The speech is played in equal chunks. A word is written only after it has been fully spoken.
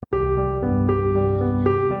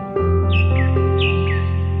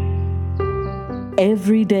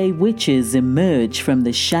everyday witches emerge from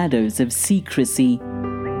the shadows of secrecy.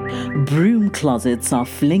 Broom closets are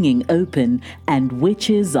flinging open and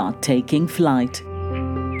witches are taking flight.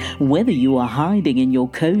 Whether you are hiding in your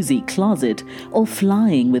cozy closet or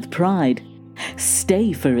flying with pride,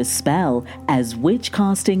 stay for a spell as witch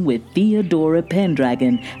casting with Theodora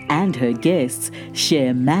Pendragon and her guests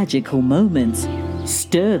share magical moments,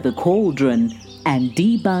 stir the cauldron, and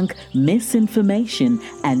debunk misinformation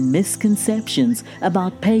and misconceptions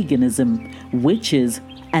about paganism, witches,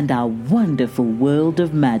 and our wonderful world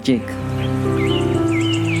of magic.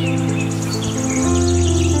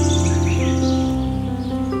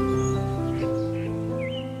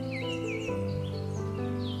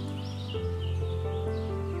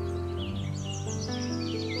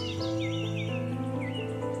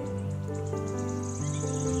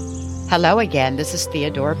 Hello again, this is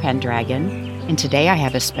Theodora Pendragon, and today I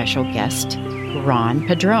have a special guest, Ron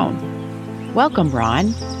Padron. Welcome,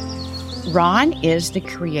 Ron. Ron is the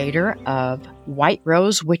creator of White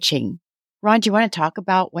Rose Witching. Ron, do you want to talk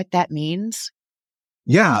about what that means?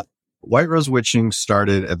 Yeah. White Rose Witching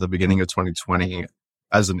started at the beginning of 2020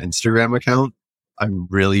 as an Instagram account. I'm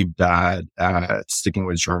really bad at sticking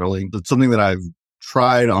with journaling. It's something that I've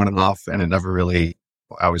tried on and off, and I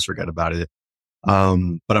always forget about it.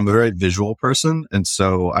 But I'm a very visual person. And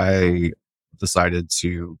so I decided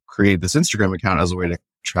to create this Instagram account as a way to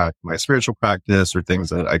track my spiritual practice or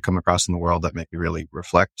things that I come across in the world that make me really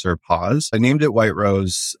reflect or pause. I named it White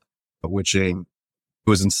Rose Witching. It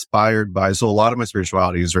was inspired by, so a lot of my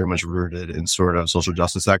spirituality is very much rooted in sort of social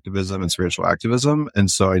justice activism and spiritual activism.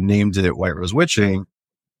 And so I named it White Rose Witching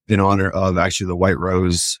in honor of actually the White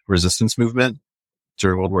Rose resistance movement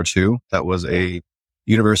during World War II. That was a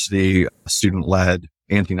university student-led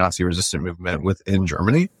anti-Nazi resistant movement within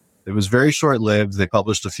Germany. It was very short-lived. They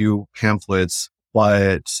published a few pamphlets,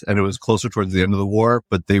 and it was closer towards the end of the war,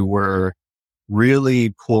 but they were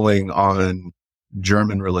really pulling on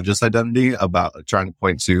German religious identity, about trying to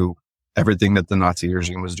point to everything that the Nazi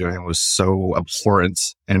regime was doing was so abhorrent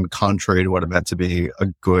and contrary to what it meant to be a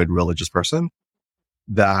good religious person,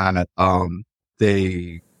 that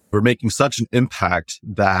they were making such an impact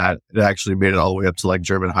that it actually made it all the way up to like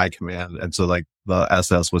German high command. And so like the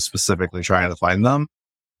SS was specifically trying to find them.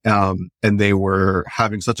 And they were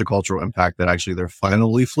having such a cultural impact that actually their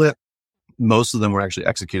final leaflet, most of them were actually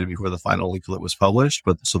executed before the final leaflet was published.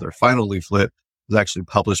 But so their final leaflet was actually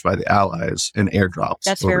published by the Allies and airdropped.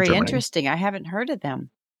 That's very interesting. I haven't heard of them.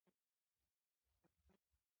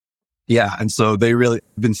 Yeah. And so they really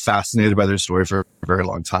been fascinated by their story for a very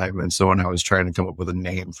long time. And so when I was trying to come up with a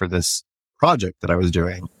name for this project that I was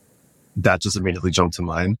doing, that just immediately jumped to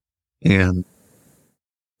mind. And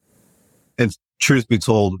truth be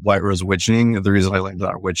told, White Rose Witching, the reason I landed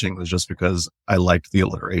on witching was just because I liked the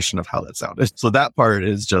alliteration of how that sounded. So that part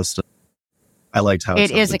is just, I liked how it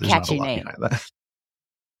is a catchy name.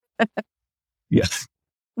 Yeah.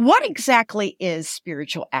 What exactly is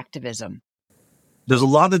spiritual activism? There's a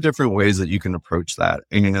lot of different ways that you can approach that.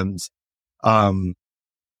 And so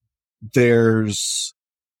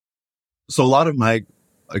a lot of my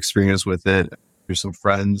experience with it, there's some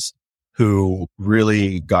friends who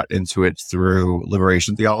really got into it through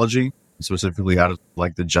liberation theology, specifically out of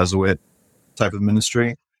like the Jesuit type of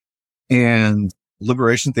ministry. And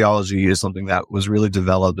liberation theology is something that was really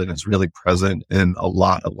developed and is really present in a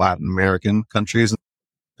lot of Latin American countries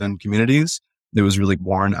and communities. It was really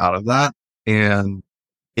born out of that. And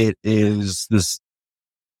it is this,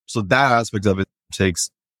 so that aspect of it takes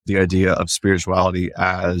the idea of spirituality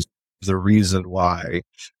as the reason why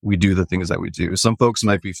we do the things that we do. Some folks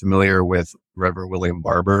might be familiar with Reverend William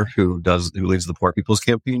Barber, who leads the Poor People's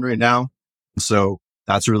Campaign right now. So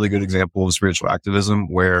that's a really good example of spiritual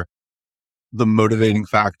activism, where the motivating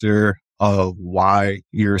factor of why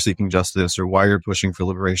you're seeking justice or why you're pushing for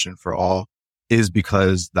liberation for all is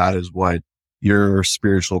because that is what your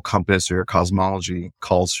spiritual compass or your cosmology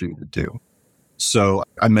calls for you to do. So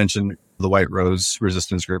I mentioned the White Rose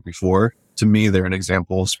Resistance Group before. To me, they're an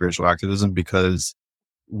example of spiritual activism, because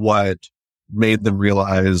what made them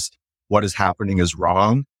realize what is happening is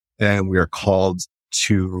wrong, and we are called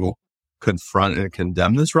to confront and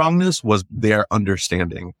condemn this wrongness, was their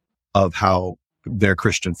understanding of how their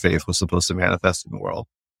Christian faith was supposed to manifest in the world.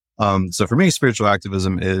 So for me, spiritual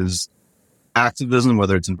activism is activism,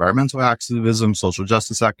 whether it's environmental activism, social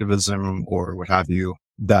justice activism, or what have you,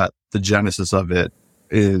 that the genesis of it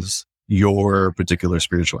is your particular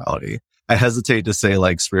spirituality. I hesitate to say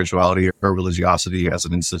like spirituality or religiosity as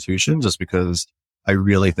an institution, just because I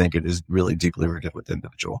really think it is really deeply rooted with the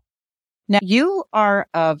individual. Now, you are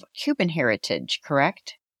of Cuban heritage,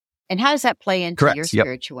 correct? And how does that play into Correct. your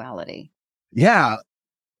spirituality? Yeah,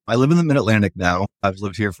 I live in the Mid-Atlantic now. I've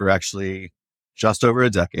lived here for actually just over a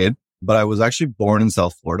decade, but I was actually born in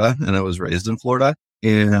South Florida and I was raised in Florida.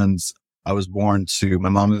 And I was born to, my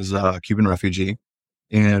mom is a Cuban refugee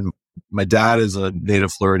and my dad is a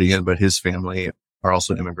native Floridian, but his family are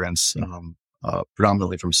also immigrants,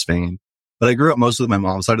 predominantly from Spain. But I grew up mostly with my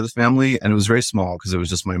mom's side of the family, and it was very small because it was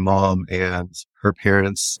just my mom and her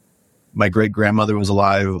parents. My great grandmother was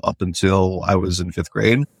alive up until I was in fifth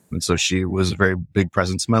grade. And so she was a very big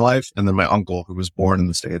presence in my life. And then my uncle, who was born in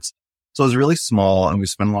the States. So it was really small and we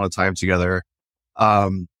spent a lot of time together.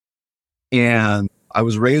 And I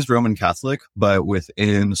was raised Roman Catholic, but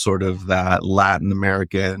within sort of that Latin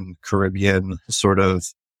American, Caribbean sort of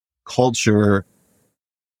culture.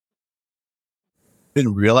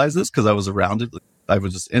 Didn't realize this because I was around it. I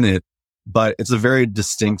was just in it, but it's a very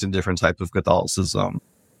distinct and different type of Catholicism.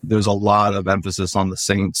 There's a lot of emphasis on the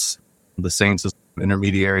saints as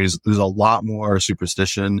intermediaries. There's a lot more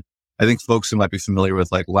superstition. I think folks who might be familiar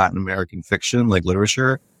with like Latin American fiction, like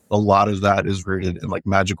literature, a lot of that is rooted in like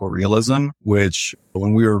magical realism, which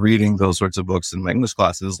when we were reading those sorts of books in my English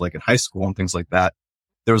classes, like in high school and things like that,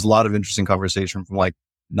 there was a lot of interesting conversation from like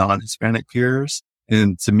non-Hispanic peers.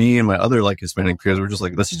 And to me and my other like Hispanic peers were just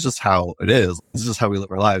like, this is just how it is. This is just how we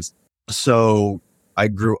live our lives. So I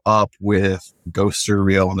grew up with ghosts are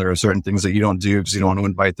real and there are certain things that you don't do because you don't want to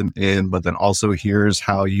invite them in. But then also here's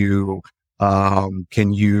how you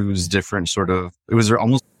can use different sort of, it was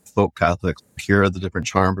almost folk Catholic. Here are the different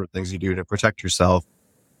charms or things you do to protect yourself.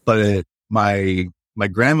 But my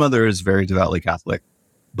grandmother is very devoutly Catholic,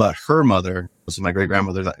 but her mother, so my great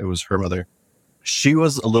grandmother, it was her mother. She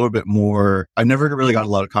was a little bit more, I never really got a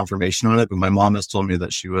lot of confirmation on it, but my mom has told me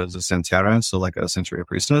that she was a santera, so like a Santeria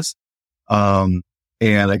priestess.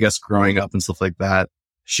 And I guess growing up and stuff like that,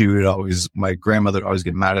 my grandmother would always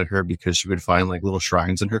get mad at her because she would find like little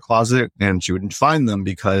shrines in her closet and she wouldn't find them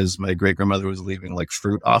because my great grandmother was leaving like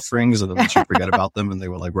fruit offerings and then she'd forget about them and they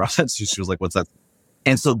were like rotted. So she was like, what's that?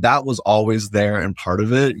 And so that was always there and part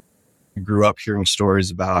of it. I grew up hearing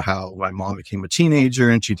stories about how my mom became a teenager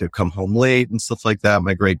and she'd come home late and stuff like that.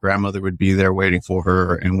 My great grandmother would be there waiting for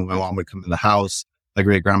her. And when my mom would come in the house, my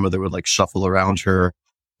great grandmother would like shuffle around her,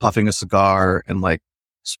 puffing a cigar and like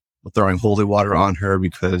throwing holy water on her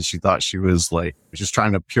because she thought she was like just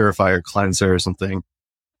trying to purify or cleanse her or something.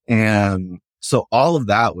 And so all of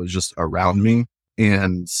that was just around me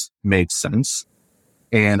and made sense.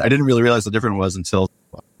 And I didn't really realize the difference was until,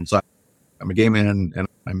 so I'm a gay man and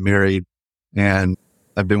I'm married and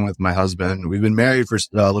I've been with my husband. We've been married for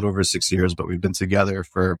a little over 6 years, but we've been together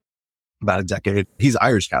for about a decade. He's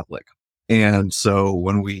Irish Catholic. And so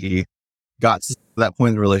when we got to that point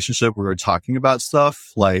in the relationship, we were talking about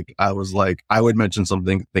stuff. Like I would mention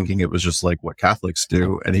something thinking it was just like what Catholics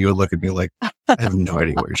do. And he would look at me like, I have no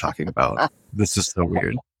idea what you're talking about. This is so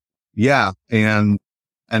weird. Yeah. And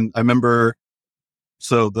I remember,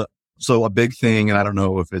 so a big thing, and I don't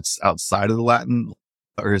know if it's outside of the Latin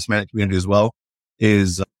or Hispanic community as well,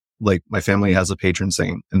 is like my family has a patron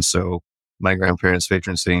saint. And so my grandparents'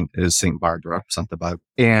 patron saint is Saint Barbara, Santa Barbara.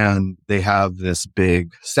 And they have this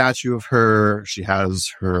big statue of her. She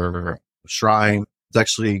has her shrine. It's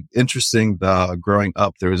actually interesting. Growing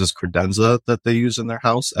up, there was this credenza that they used in their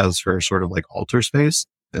house as her sort of like altar space.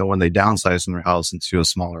 And when they downsized in their house into a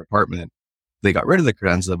smaller apartment, they got rid of the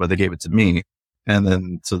credenza, but they gave it to me. And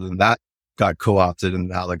then that got co-opted and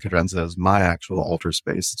now the credenza is my actual altar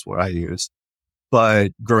space. It's what I use.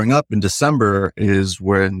 But growing up in December is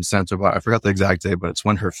when Santa Barbara, I forgot the exact day, but it's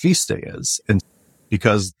when her feast day is. And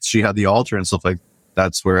because she had the altar and stuff like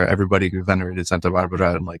that's where everybody who venerated Santa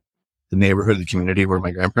Barbara in like the neighborhood, the community where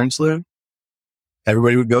my grandparents lived,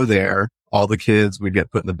 everybody would go there. All the kids would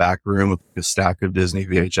get put in the back room with a stack of Disney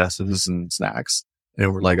VHSs and snacks.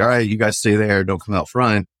 And we're like, all right, you guys stay there. Don't come out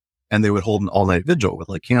front. And they would hold an all night vigil with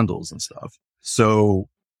like candles and stuff. So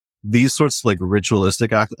these sorts of like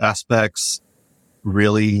ritualistic aspects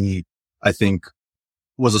really, I think,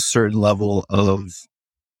 was a certain level of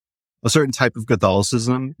a certain type of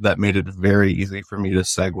Catholicism that made it very easy for me to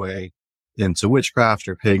segue into witchcraft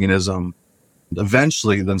or paganism.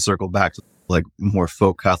 Eventually then circle back to like more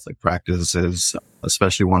folk Catholic practices,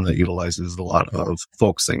 especially one that utilizes a lot of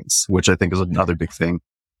folk saints, which I think is another big thing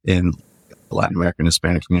in Latin American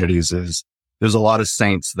Hispanic communities is there's a lot of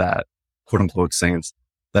saints that, quote unquote saints,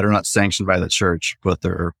 that are not sanctioned by the church, but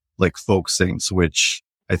they're like folk saints, which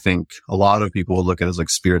I think a lot of people will look at as like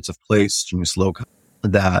spirits of place, genius loci,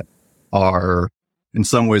 that are in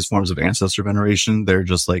some ways forms of ancestor veneration. They're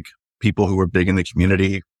just like people who were big in the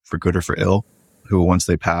community for good or for ill, who once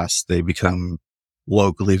they pass, they become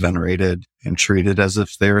locally venerated and treated as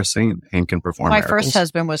if they're a saint and can perform My miracles. first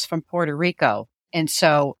husband was from Puerto Rico. And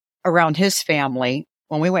so around his family,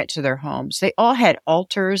 when we went to their homes, they all had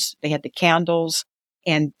altars. They had the candles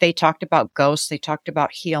and they talked about ghosts. They talked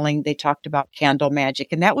about healing. They talked about candle magic.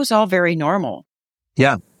 And that was all very normal.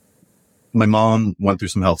 Yeah. My mom went through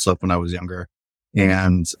some health stuff when I was younger.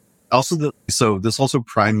 And also, so this also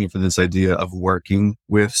primed me for this idea of working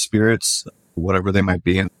with spirits, whatever they might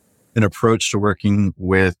be, and an approach to working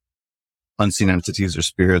with unseen entities or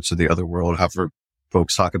spirits or the other world, however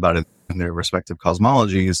folks talk about it in their respective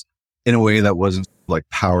cosmologies, in a way that wasn't like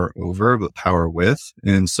power over, but power with.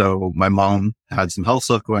 And so my mom had some health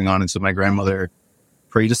stuff going on. And so my grandmother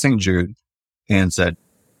prayed to St. Jude and said,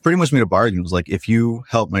 pretty much made a bargain. It was like, if you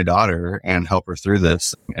help my daughter and help her through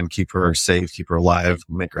this and keep her safe, keep her alive,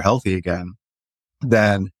 make her healthy again,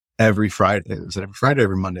 then every Friday, is it every Friday,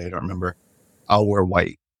 every Monday? I don't remember. I'll wear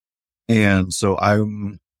white. And so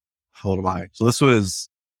how old am I? So this was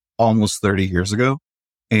almost 30 years ago.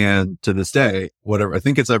 And to this day, whatever, I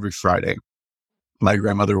think it's every Friday, my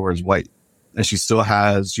grandmother wears white. And she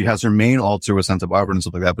has her main altar with Santa Barbara and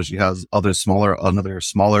stuff like that, but she has another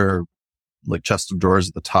smaller like chest of drawers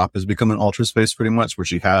at the top has become an altar space pretty much, where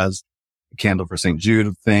she has a candle for St. Jude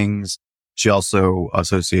of things. She also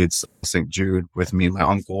associates St. Jude with me and my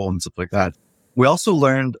uncle and stuff like that. We also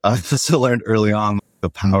learned early on the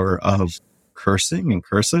power of cursing and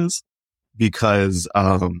curses, because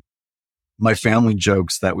my family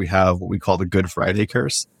jokes that we have what we call the Good Friday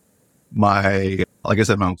curse. Like I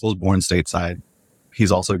said, my uncle's born stateside.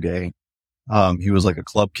 He's also gay. He was like a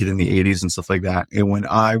club kid in the 80s and stuff like that. And when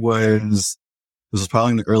this was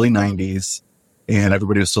probably in the early 90s, and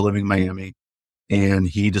everybody was still living in Miami, and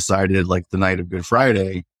he decided like the night of Good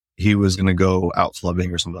Friday, he was going to go out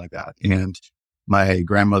clubbing or something like that. And my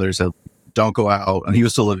grandmother said, don't go out. And he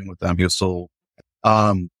was still living with them. He was still,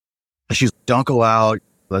 she's don't go out.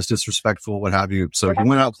 That's disrespectful, what have you. So he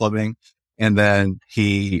went out clubbing, and then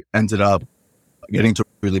he ended up getting into a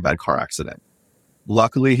really bad car accident.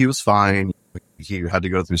 Luckily, he was fine. He had to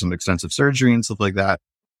go through some extensive surgery and stuff like that.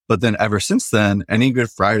 But then ever since then, any Good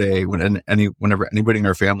Friday, whenever anybody in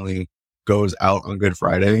our family goes out on Good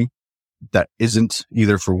Friday, that isn't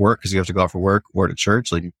either for work, because you have to go out for work, or to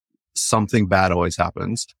church, like something bad always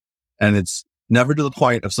happens. And it's never to the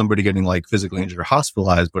point of somebody getting like physically injured or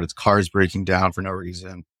hospitalized, but it's cars breaking down for no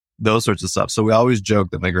reason, those sorts of stuff. So we always joke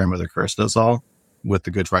that my grandmother cursed us all with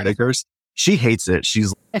the Good Friday curse. She hates it.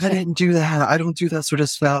 She's like, I didn't do that. I don't do that sort of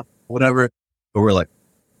stuff, whatever. But we're like,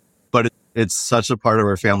 it's such a part of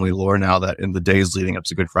our family lore now that in the days leading up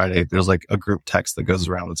to Good Friday, there's like a group text that goes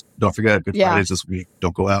around. It's, don't forget, Good Friday's this week.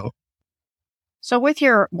 Don't go out. So with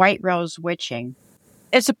your White Rose Witching,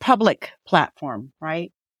 it's a public platform,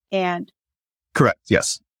 right? And correct.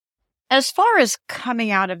 Yes. As far as coming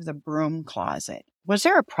out of the broom closet, was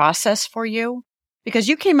there a process for you? Because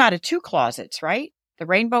you came out of two closets, right? The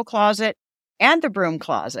rainbow closet and the broom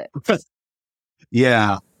closet.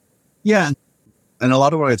 Yeah. Yeah. And a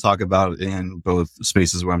lot of what I talk about in both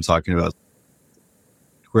spaces where I'm talking about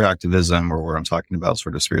queer activism or where I'm talking about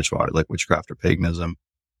sort of spirituality, like witchcraft or paganism,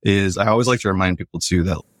 is I always like to remind people too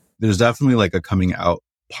that there's definitely like a coming out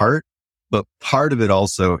part, but part of it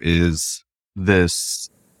also is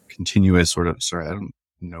this continuous sort of, sorry, I don't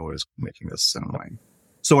know what is making this sound like.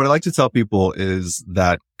 So what I like to tell people is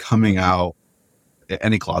that coming out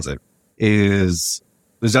any closet is,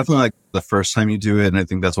 there's definitely like the first time you do it. And I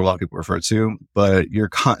think that's what a lot of people refer to, but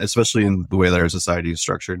especially in the way that our society is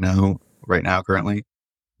structured right now, currently,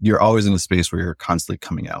 you're always in a space where you're constantly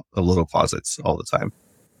coming out of little closets all the time.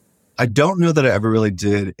 I don't know that I ever really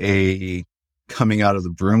did a coming out of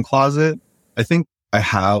the broom closet. I think I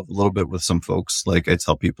have a little bit with some folks, like I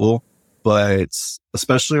tell people, but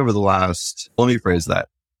especially over the last, let me phrase that.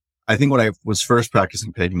 I think when I was first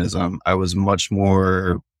practicing paganism, I was much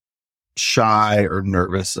more shy or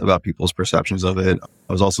nervous about people's perceptions of it.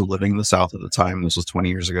 I was also living in the South at the time. This was 20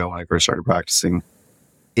 years ago when I first started practicing.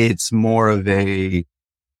 It's more of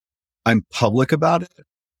I'm public about it,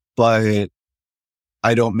 but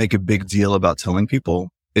I don't make a big deal about telling people.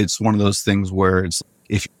 It's one of those things where it's,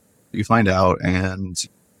 if you find out and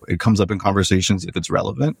it comes up in conversations, if it's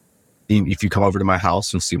relevant, if you come over to my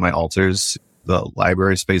house and see my altars, the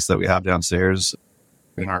library space that we have downstairs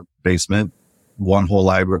in our basement, one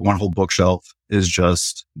whole bookshelf is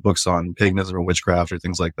just books on paganism or witchcraft or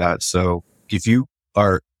things like that. So if you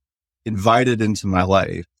are invited into my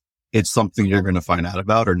life, it's something you're going to find out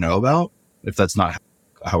about or know about, if that's not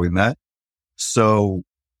how we met. So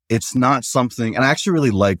it's not something, and I actually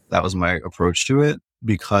really that was my approach to it,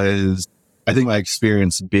 because I think my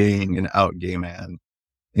experience being an out gay man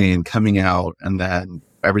and coming out. And then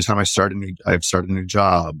every time I've started a new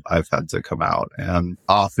job, I've had to come out, and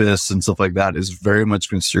office and stuff like that is very much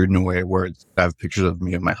construed in a way where I have pictures of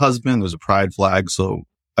me and my husband. There's a pride flag. So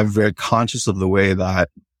I'm very conscious of the way that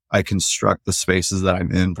I construct the spaces that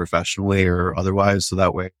I'm in professionally or otherwise. So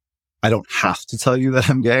that way I don't have to tell you that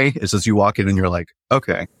I'm gay. It's just you walk in and you're like,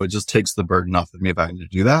 okay, it just takes the burden off of me if I need to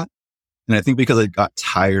do that. And I think because I got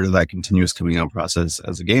tired of that continuous coming out process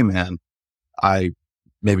as a gay man, I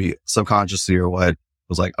maybe subconsciously or what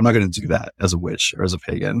was like, I'm not going to do that as a witch or as a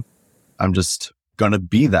pagan. I'm just going to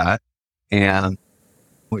be that. And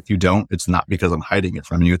if you don't, it's not because I'm hiding it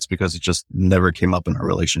from you. It's because it just never came up in our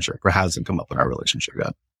relationship or hasn't come up in our relationship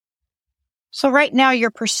yet. So right now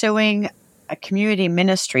you're pursuing a community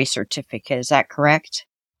ministry certificate. Is that correct?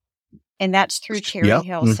 And that's through Cherry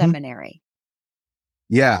Hill Seminary.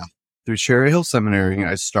 Yeah. Through Cherry Hill Seminary.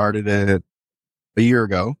 I started it a year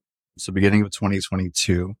ago. So beginning of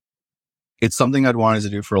 2022. It's something I'd wanted to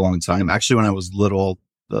do for a long time. Actually, when I was little,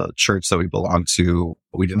 the church that we belonged to,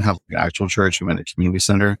 we didn't have an actual church. We went to a community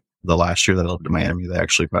center. The last year that I lived in Miami, they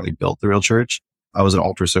actually finally built the real church. I was an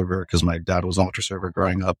altar server because my dad was an altar server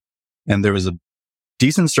growing up. And there was a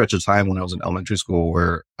decent stretch of time when I was in elementary school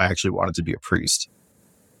where I actually wanted to be a priest.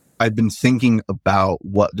 I'd been thinking about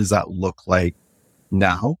what does that look like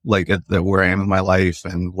now, like where I am in my life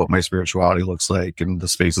and what my spirituality looks like and the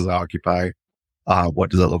spaces I occupy. What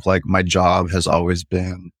does that look like? My job has always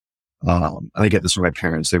been, and I get this from my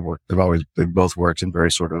parents. They've both worked in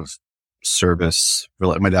very sort of service.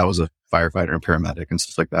 My dad was a firefighter and paramedic and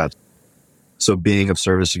stuff like that. So being of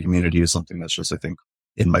service to community is something that's just, I think,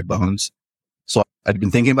 in my bones. So I'd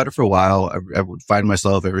been thinking about it for a while. I would find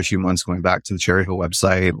myself every few months going back to the Cherry Hill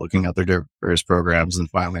website, looking at their various programs. And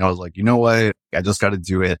finally I was like, you know what? I just got to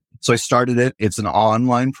do it. So I started it. It's an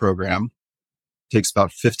online program. It takes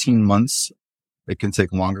about 15 months. It can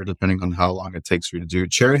take longer depending on how long it takes for you to do.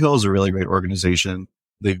 Cherry Hill is a really great organization.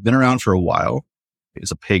 They've been around for a while.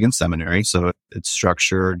 It's a pagan seminary. So it's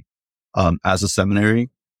structured as a seminary.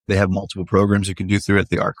 They have multiple programs you can do through it.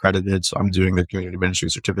 They are accredited. So I'm doing the community ministry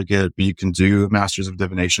certificate, but you can do Masters of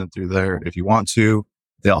Divination through there if you want to.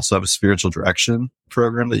 They also have a spiritual direction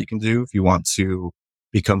program that you can do if you want to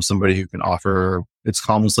become somebody who can offer. It's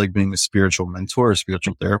almost like being a spiritual mentor or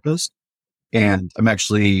spiritual therapist. And I'm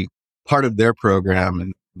actually part of their program,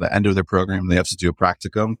 and the end of their program, they have to do a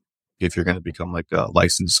practicum if you're going to become like a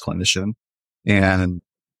licensed clinician. And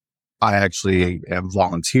I actually am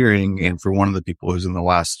volunteering. And for one of the people who's in the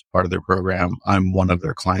last part of their program, I'm one of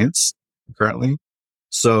their clients currently.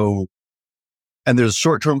 So, and there's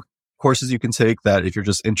short-term courses you can take that if you're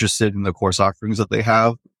just interested in the course offerings that they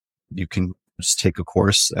have, you can just take a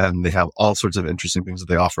course, and they have all sorts of interesting things that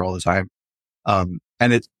they offer all the time. And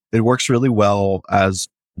it works really well as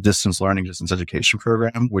distance learning, distance education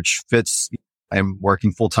program, which fits. I'm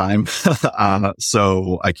working full time.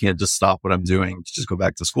 So I can't just stop what I'm doing to just go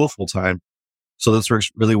back to school full time. So this works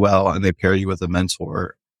really well. And they pair you with a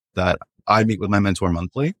mentor that I meet with my mentor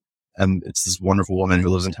monthly. And it's this wonderful woman who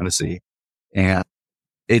lives in Tennessee. And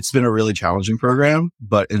it's been a really challenging program,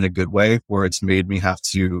 but in a good way, where it's made me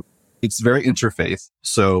it's very interfaith.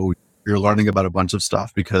 So you're learning about a bunch of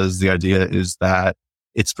stuff because the idea is that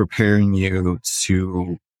it's preparing you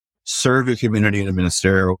to serve your community in a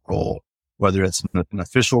ministerial role, whether it's an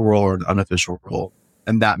official role or an unofficial role.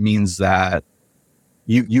 And that means that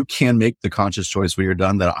you can make the conscious choice when you're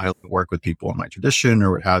done that I work with people in my tradition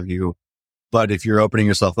or what have you. But if you're opening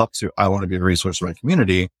yourself up to, I want to be a resource for my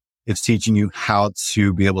community, it's teaching you how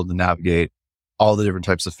to be able to navigate all the different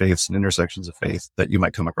types of faiths and intersections of faith that you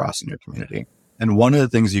might come across in your community. And one of the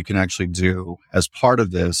things you can actually do as part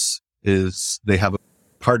of this is they have a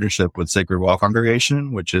partnership with Sacred Wall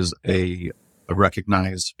Congregation, which is a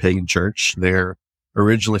recognized pagan church. They're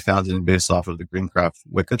originally founded and based off of the Greencraft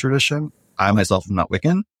Wicca tradition. I myself am not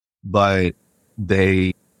Wiccan, but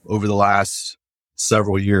they, over the last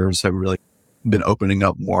several years, have really been opening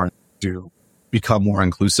up more to become more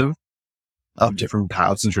inclusive of different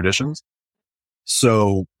paths and traditions.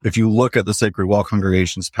 So if you look at the Sacred Wall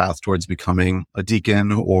Congregation's path towards becoming a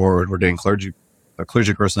deacon or an ordained clergy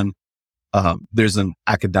person, there's an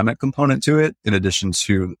academic component to it in addition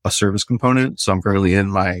to a service component. So I'm currently in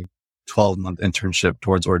my 12-month internship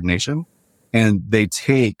towards ordination, and they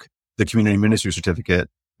take the community ministry certificate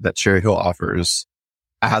that Cherry Hill offers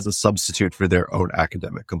as a substitute for their own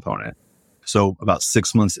academic component. So about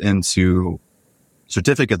 6 months into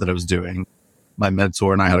certificate that I was doing, my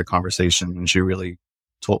mentor and I had a conversation, and she really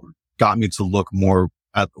got me to look more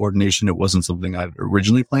at ordination. It wasn't something I'd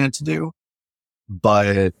originally planned to do,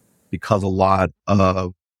 but because a lot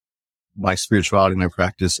of my spirituality and my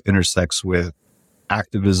practice intersects with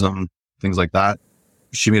activism, things like that.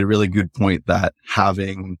 She made a really good point that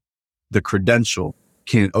having the credential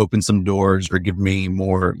can open some doors or give me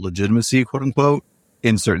more legitimacy, quote unquote,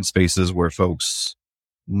 in certain spaces where folks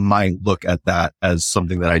might look at that as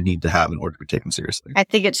something that I need to have in order to be taken seriously. I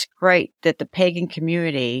think it's great that the pagan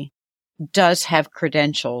community does have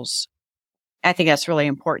credentials. I think that's really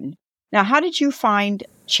important. Now, how did you find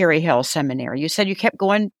Cherry Hill Seminary? You said you kept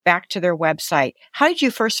going back to their website. How did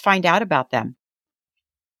you first find out about them?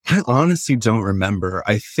 I honestly don't remember.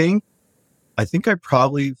 I think I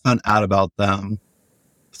probably found out about them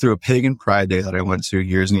through a pagan pride day that I went to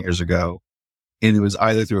years and years ago. And it was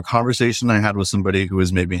either through a conversation I had with somebody who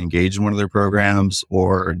was maybe engaged in one of their programs,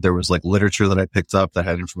 or there was like literature that I picked up that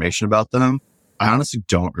had information about them. I honestly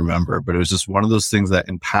don't remember, but it was just one of those things that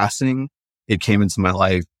in passing, it came into my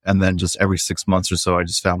life. And then just every 6 months or so, I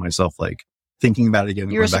just found myself like thinking about it again.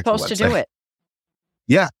 You were supposed to do it.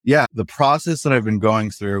 Yeah. The process that I've been going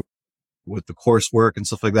through with the coursework and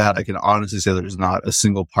stuff like that, I can honestly say there's not a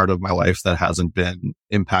single part of my life that hasn't been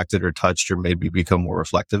impacted or touched or made me become more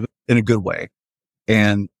reflective in a good way.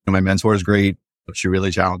 And my mentor is great. She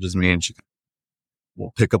really challenges me and she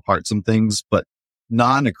will pick apart some things, but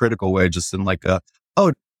not in a critical way, just in like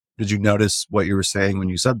oh, did you notice what you were saying when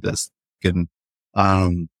you said this? And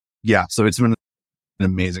so it's been an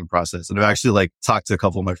amazing process. And I've actually like talked to a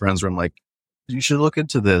couple of my friends where I'm like, you should look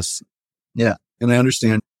into this. Yeah. And I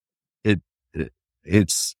understand it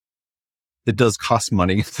does cost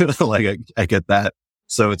money. Like I get that.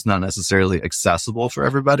 So it's not necessarily accessible for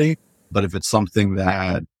everybody, but if it's something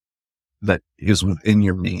that is within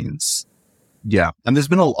your means. Yeah. And there's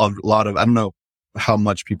been a lot of, I don't know how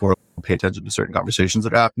much people pay attention to certain conversations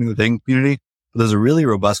that are happening in the pagan community, but there's a really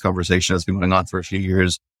robust conversation that's been going on for a few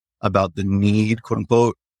years about the need, quote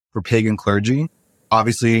unquote, for pagan clergy.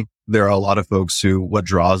 Obviously, there are a lot of folks who, what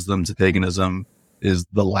draws them to paganism is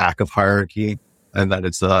the lack of hierarchy and that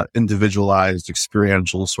it's a individualized,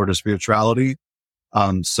 experiential sort of spirituality.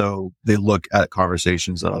 So they look at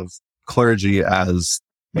conversations of clergy as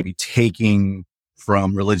maybe taking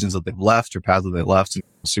from religions that they've left or paths that they left, and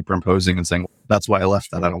superimposing and saying, that's why I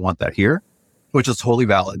left that. I don't want that here, which is totally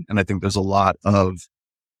valid. And I think there's a lot of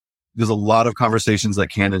conversations that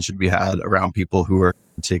can and should be had around people who are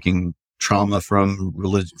taking trauma from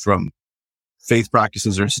religion, from faith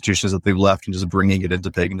practices or institutions that they've left and just bringing it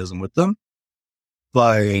into paganism with them.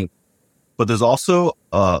 But there's also,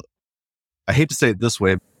 I hate to say it this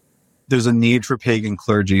way, there's a need for pagan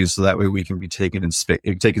clergy so that way we can be taken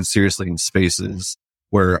seriously in spaces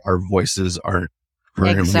where our voices aren't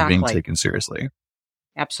currently being taken seriously.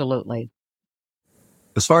 Absolutely.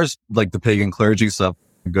 As far as like the pagan clergy stuff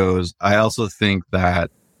goes, I also think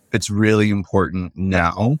that it's really important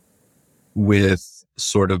now with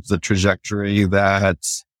sort of the trajectory that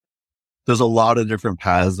there's a lot of different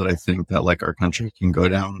paths that I think that like our country can go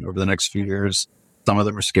down over the next few years. Some of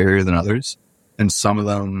them are scarier than others, and some of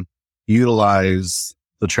them utilize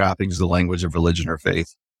the trappings, the language of religion or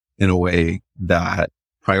faith in a way that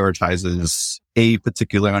prioritizes a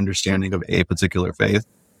particular understanding of a particular faith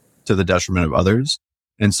to the detriment of others.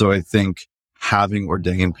 And so I think having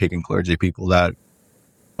ordained pagan clergy, people that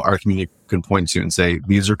our community can point to and say,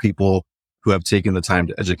 these are people who have taken the time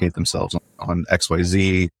to educate themselves on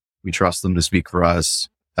XYZ. We trust them to speak for us,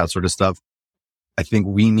 that sort of stuff. I think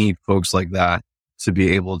we need folks like that to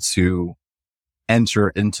be able to enter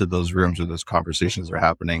into those rooms where those conversations are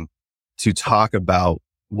happening, to talk about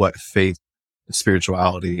what faith,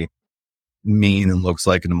 spirituality mean and looks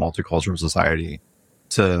like in a multicultural society,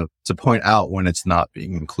 to point out when it's not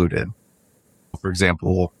being included. For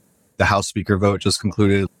example, the House Speaker vote just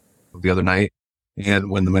concluded the other night.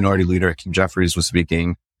 And when the Minority Leader, Hakeem Jeffries, was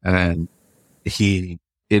speaking, and in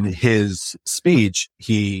his speech,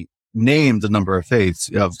 he named a number of faiths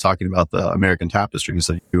of talking about the American tapestry. He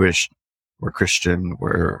said Jewish, we're Christian,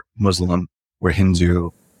 we're Muslim, we're Hindu.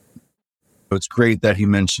 So it's great that he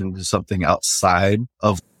mentioned something outside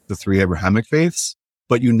of the three Abrahamic faiths,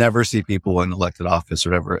 but you never see people in elected office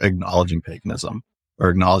or ever acknowledging paganism or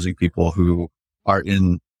acknowledging people who are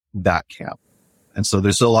in that camp. And so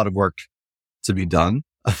there's still a lot of work to be done.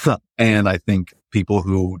 And I think people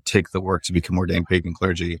who take the work to become ordained pagan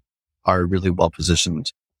clergy are really well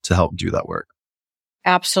positioned to help do that work.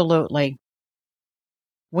 Absolutely.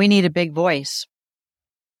 We need a big voice.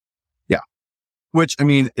 Yeah. Which, I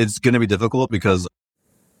mean, it's going to be difficult because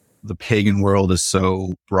the pagan world is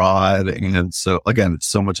so broad. And so, again, it's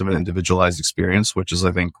so much of an individualized experience, which is,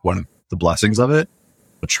 I think, one of the blessings of it.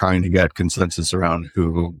 But trying to get consensus around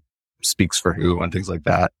who speaks for who and things like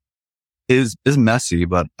that is messy,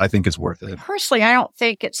 but I think it's worth it. Personally, I don't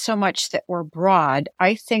think it's so much that we're broad.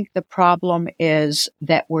 I think the problem is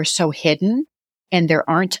that we're so hidden and there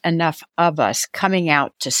aren't enough of us coming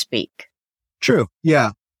out to speak. True.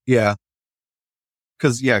 Yeah. Yeah.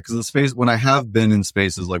 Cause the space, when I have been in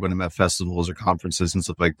spaces, like when I'm at festivals or conferences and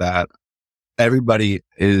stuff like that, everybody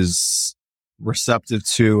is receptive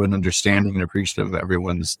to and understanding and appreciative of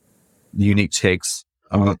everyone's unique takes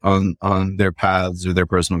on their paths or their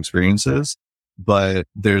personal experiences. But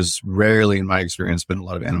there's rarely, in my experience, been a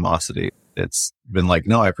lot of animosity. It's been like,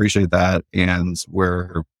 no, I appreciate that. And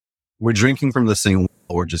we're drinking from the same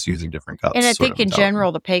well, we're just using different cups. And I think in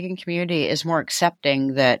general, the pagan community is more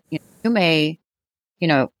accepting that you may,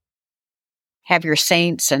 have your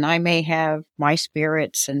saints and I may have my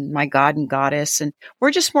spirits and my God and goddess. And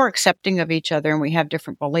we're just more accepting of each other and we have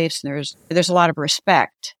different beliefs. And there's a lot of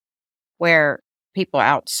respect where people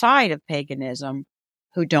outside of paganism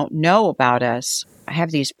who don't know about us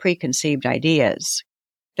have these preconceived ideas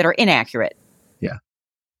that are inaccurate. Yeah.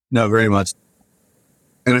 No, very much.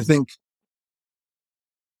 And I think,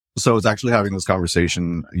 so I was actually having this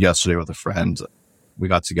conversation yesterday with a friend. We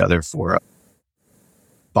got together for a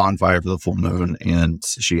bonfire for the full moon, and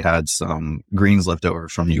she had some greens left over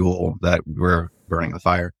from Yule that we were burning the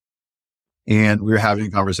fire. And we were having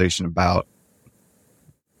a conversation about,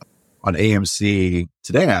 on AMC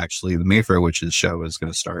today, actually, the Mayfair Witches show is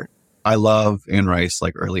going to start. I love Anne Rice,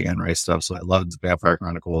 like early Anne Rice stuff. So I loved Vampire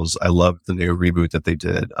Chronicles. I loved the new reboot that they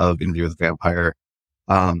did of Interview with the Vampire.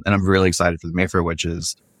 And I'm really excited for the Mayfair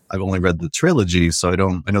Witches. I've only read the trilogy, so I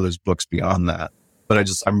know there's books beyond that, but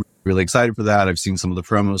I'm really excited for that. I've seen some of the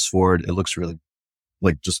promos for it. It looks really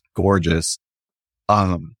just gorgeous.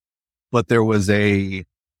 But there was I'm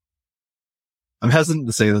hesitant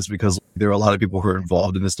to say this because there are a lot of people who are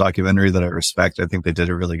involved in this documentary that I respect. I think they did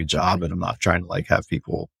a really good job, and I'm not trying to have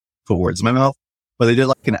people put words in my mouth, but they did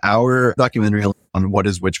an hour documentary on what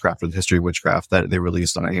is witchcraft or the history of witchcraft that they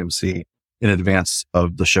released on AMC in advance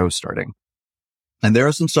of the show starting. And there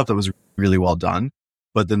was some stuff that was really well done,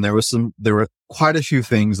 but then there were quite a few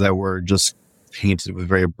things that were just painted with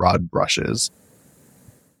very broad brushes.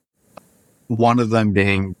 One of them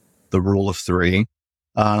being the rule of three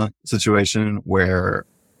situation, where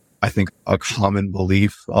I think a common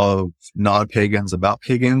belief of non-pagans about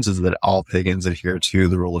pagans is that all pagans adhere to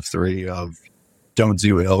the rule of three of don't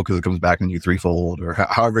do ill because it comes back on you threefold, or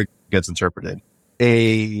however it gets interpreted.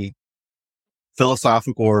 A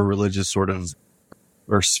philosophical or religious sort of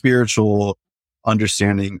or spiritual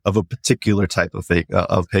understanding of a particular type of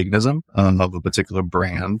paganism, of a particular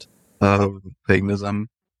brand of paganism,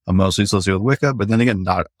 mostly associated with Wicca. But then again,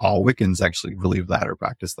 not all Wiccans actually believe that or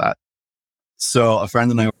practice that. So a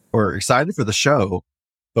friend and I were excited for the show,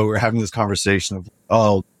 but we're having this conversation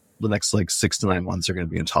of, the next 6 to 9 months are going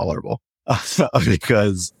to be intolerable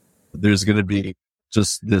because there's going to be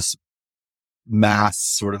just this mass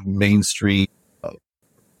sort of Main Street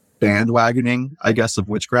bandwagoning, I guess, of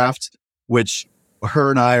witchcraft, which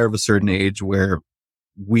her and I are of a certain age where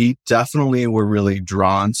we definitely were really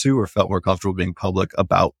drawn to or felt more comfortable being public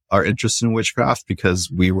about our interest in witchcraft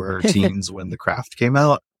because we were teens when The Craft came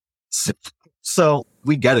out. So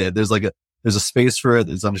we get it. There's a space for it.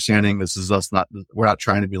 There's understanding. This is us we're not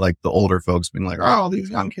trying to be like the older folks being like, oh,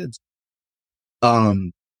 these young kids.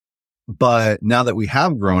 But now that we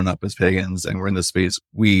have grown up as pagans and we're in this space,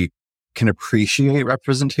 we can appreciate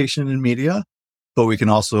representation in media, but we can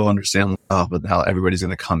also understand, but now everybody's going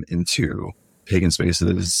to come into pagan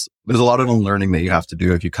spaces. There's a lot of unlearning that you have to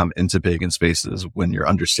do if you come into pagan spaces when your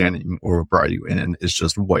understanding or what brought you in is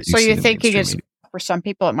just what you see. So you're thinking for some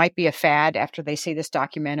people, it might be a fad after they see this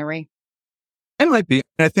documentary? It might be.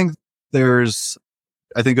 I think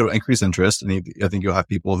it'll increase interest, and I think you'll have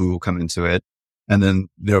people who will come into it. And then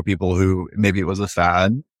there are people who maybe it was a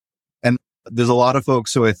fad. And there's a lot of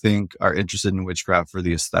folks who I think are interested in witchcraft for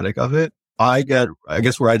the aesthetic of it. I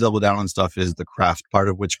guess where I double down on stuff is the craft part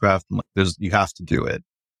of witchcraft. You have to do it.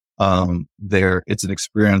 It's an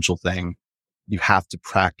experiential thing. You have to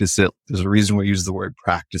practice it. There's a reason we use the word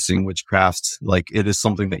practicing witchcraft. It is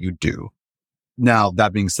something that you do. Now,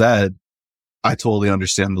 that being said, I totally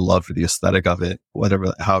understand the love for the aesthetic of it,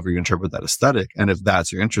 however you interpret that aesthetic. And if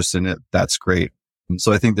that's your interest in it, that's great.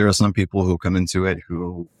 So I think there are some people who come into it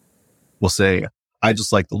who will say, I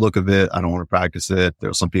just like the look of it. I don't want to practice it. There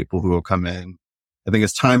are some people who will come in. I think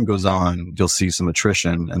as time goes on, you'll see some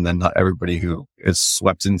attrition, and then not everybody who is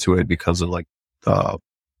swept into it because of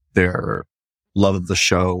their love of the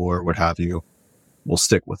show or what have you will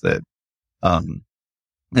stick with it. And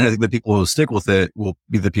I think the people who stick with it will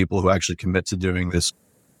be the people who actually commit to doing this.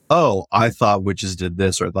 Oh, I thought witches did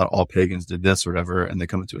this, or I thought all pagans did this or whatever. And they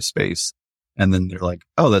come into a space And then they're like,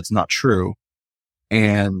 oh, that's not true.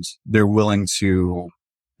 And they're willing to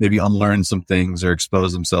maybe unlearn some things or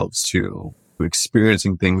expose themselves to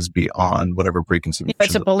experiencing things beyond whatever preconceived.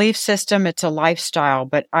 It's a belief system. It's a lifestyle.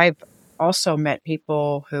 But I've also met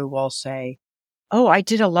people who will say, oh, I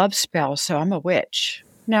did a love spell, so I'm a witch.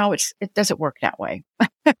 No, it doesn't work that way.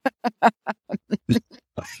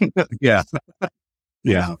 Yeah.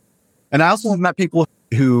 Yeah. And I also have met people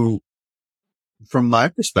who, from my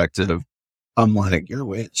perspective, I'm like, you're a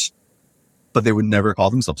witch, but they would never call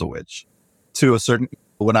themselves a witch. To a certain,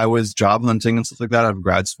 when I was job hunting and stuff like that out of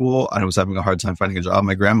grad school, I was having a hard time finding a job.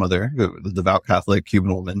 My grandmother, the devout Catholic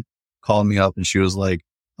Cuban woman, called me up and she was like,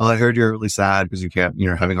 oh, I heard you're really sad because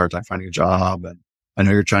you're having a hard time finding a job. And I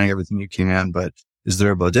know you're trying everything you can, but is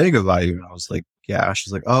there a bodega by you? And I was like, yeah.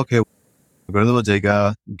 She's like, oh, okay, we'll go to the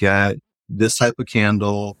bodega, get this type of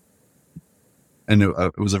candle. And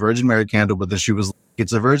it was a Virgin Mary candle, but then she was like,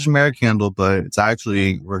 it's a Virgin Mary candle, but it's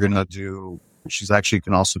actually, she's actually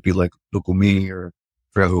can also be like Lukumi or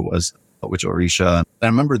I forgot who it was, which Orisha. And I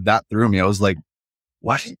remember that threw me. I was like,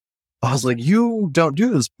 what? I was like, you don't do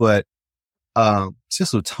this, but it's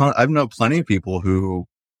just a ton. I've known plenty of people who,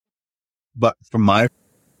 but from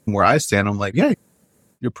where I stand, I'm like, yeah,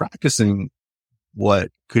 you're practicing what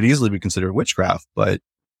could easily be considered witchcraft, but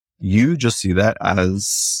you just see that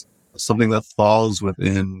as something that falls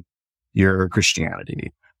within your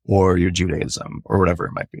Christianity or your Judaism or whatever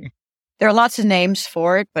it might be. There are lots of names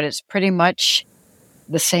for it, but it's pretty much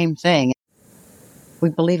the same thing. We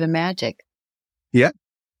believe in magic. Yeah.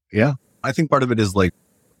 Yeah. I think part of it is like,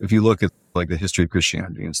 if you look at like the history of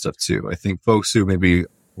Christianity and stuff too, I think folks who maybe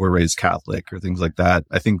were raised Catholic or things like that,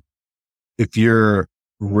 I think if you're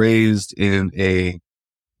raised in a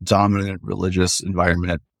dominant religious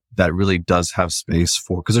environment that really does have space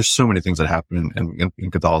for, because there's so many things that happen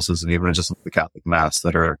in Catholicism, even just the Catholic Mass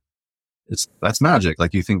that's magic.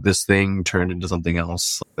 Like you think this thing turned into something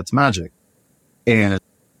else, that's magic. And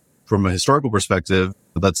from a historical perspective,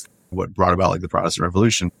 that's what brought about like the Protestant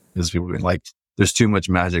Revolution, is people being like, there's too much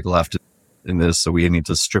magic left in this, so we need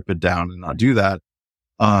to strip it down and not do that.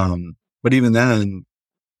 But even then,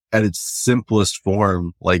 at its simplest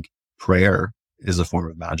form, like prayer is a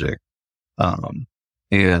form of magic.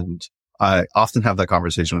 And I often have that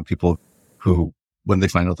conversation with people who, when they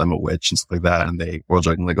find out I'm a witch and stuff like that, and they were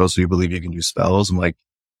joking like, oh, so you believe you can do spells? I'm like,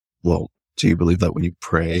 well, do you believe that when you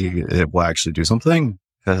pray, it will actually do something?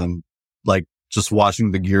 Like just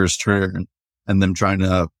watching the gears turn and them trying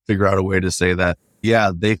to figure out a way to say that,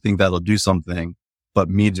 yeah, they think that'll do something, but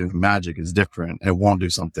me doing magic is different. It won't do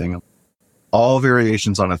something. All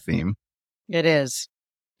variations on a theme. It is.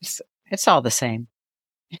 It's all the same.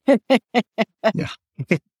 Yeah.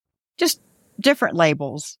 Just different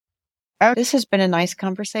labels. Oh, this has been a nice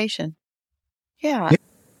conversation. Yeah.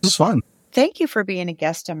 This is fun. Thank you for being a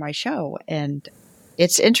guest on my show. And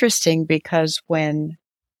it's interesting because when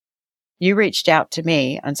you reached out to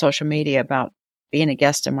me on social media about being a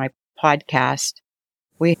guest on my podcast,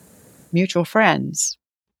 we mutual friends.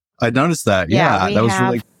 I noticed that. Yeah. That was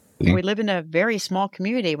really. We live in a very small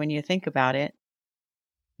community when you think about it.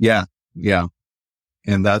 Yeah. Yeah.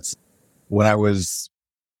 And that's when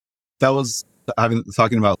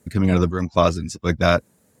talking about coming out of the broom closet and stuff like that.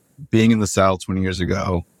 Being in the South 20 years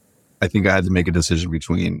ago, I think I had to make a decision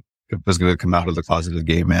between if I was going to come out of the closet as a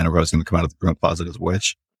gay man or if I was going to come out of the broom closet as a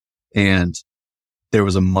witch. And there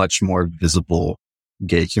was a much more visible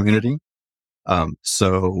gay community.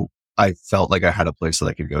 So I felt like I had a place that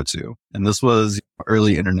I could go to. And this was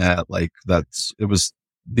early internet. Like it was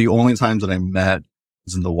the only times that I met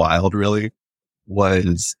was in the wild, really,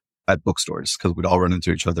 was at bookstores, because we'd all run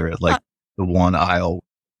into each other at like the one aisle.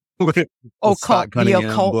 The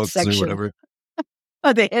occult section. Or whatever.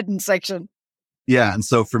 The hidden section. Yeah. And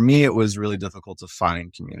so for me, it was really difficult to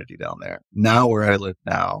find community down there. Now where I live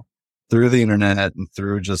now, through the internet and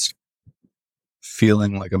through just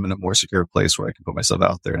feeling like I'm in a more secure place where I can put myself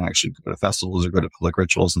out there and actually go to festivals or go to public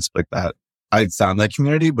rituals and stuff like that, I found that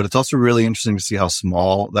community. But it's also really interesting to see how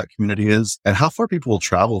small that community is and how far people will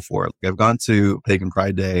travel for it. Like I've gone to Pagan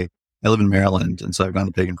Pride Day. I live in Maryland. And so I've gone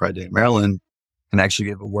to Pagan Pride Day in Maryland and actually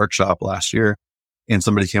gave a workshop last year. And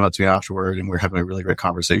somebody came up to me afterward and we were having a really great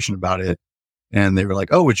conversation about it. And they were like,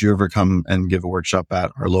 oh, would you ever come and give a workshop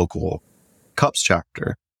at our local Cups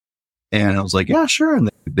chapter? And I was like, yeah, sure. And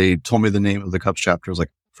they told me the name of the Cups chapter. I was like,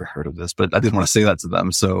 I've never heard of this, but I didn't want to say that to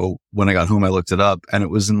them. So when I got home, I looked it up and it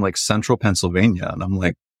was in like central Pennsylvania. And I'm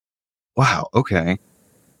like, wow, okay.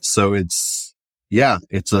 So it's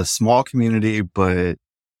a small community, but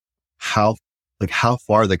how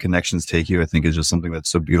far the connections take you, I think is just something that's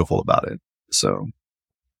so beautiful about it. So.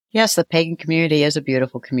 Yes, the pagan community is a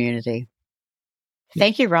beautiful community.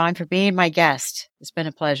 Thank you, Ron, for being my guest. It's been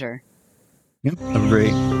a pleasure. Yeah, have a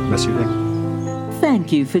great rest of your day.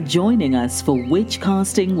 Thank you for joining us for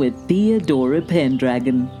Witchcasting with Theodora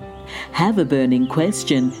Pendragon. Have a burning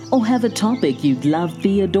question or have a topic you'd love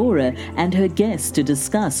Theodora and her guests to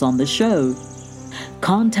discuss on the show?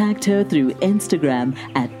 Contact her through Instagram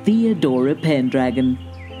at Theodora Pendragon.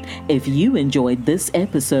 If you enjoyed this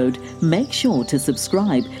episode, make sure to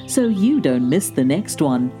subscribe so you don't miss the next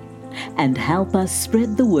one. And help us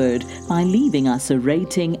spread the word by leaving us a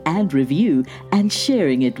rating and review and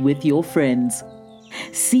sharing it with your friends.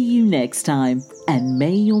 See you next time, and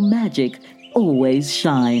may your magic always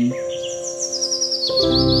shine.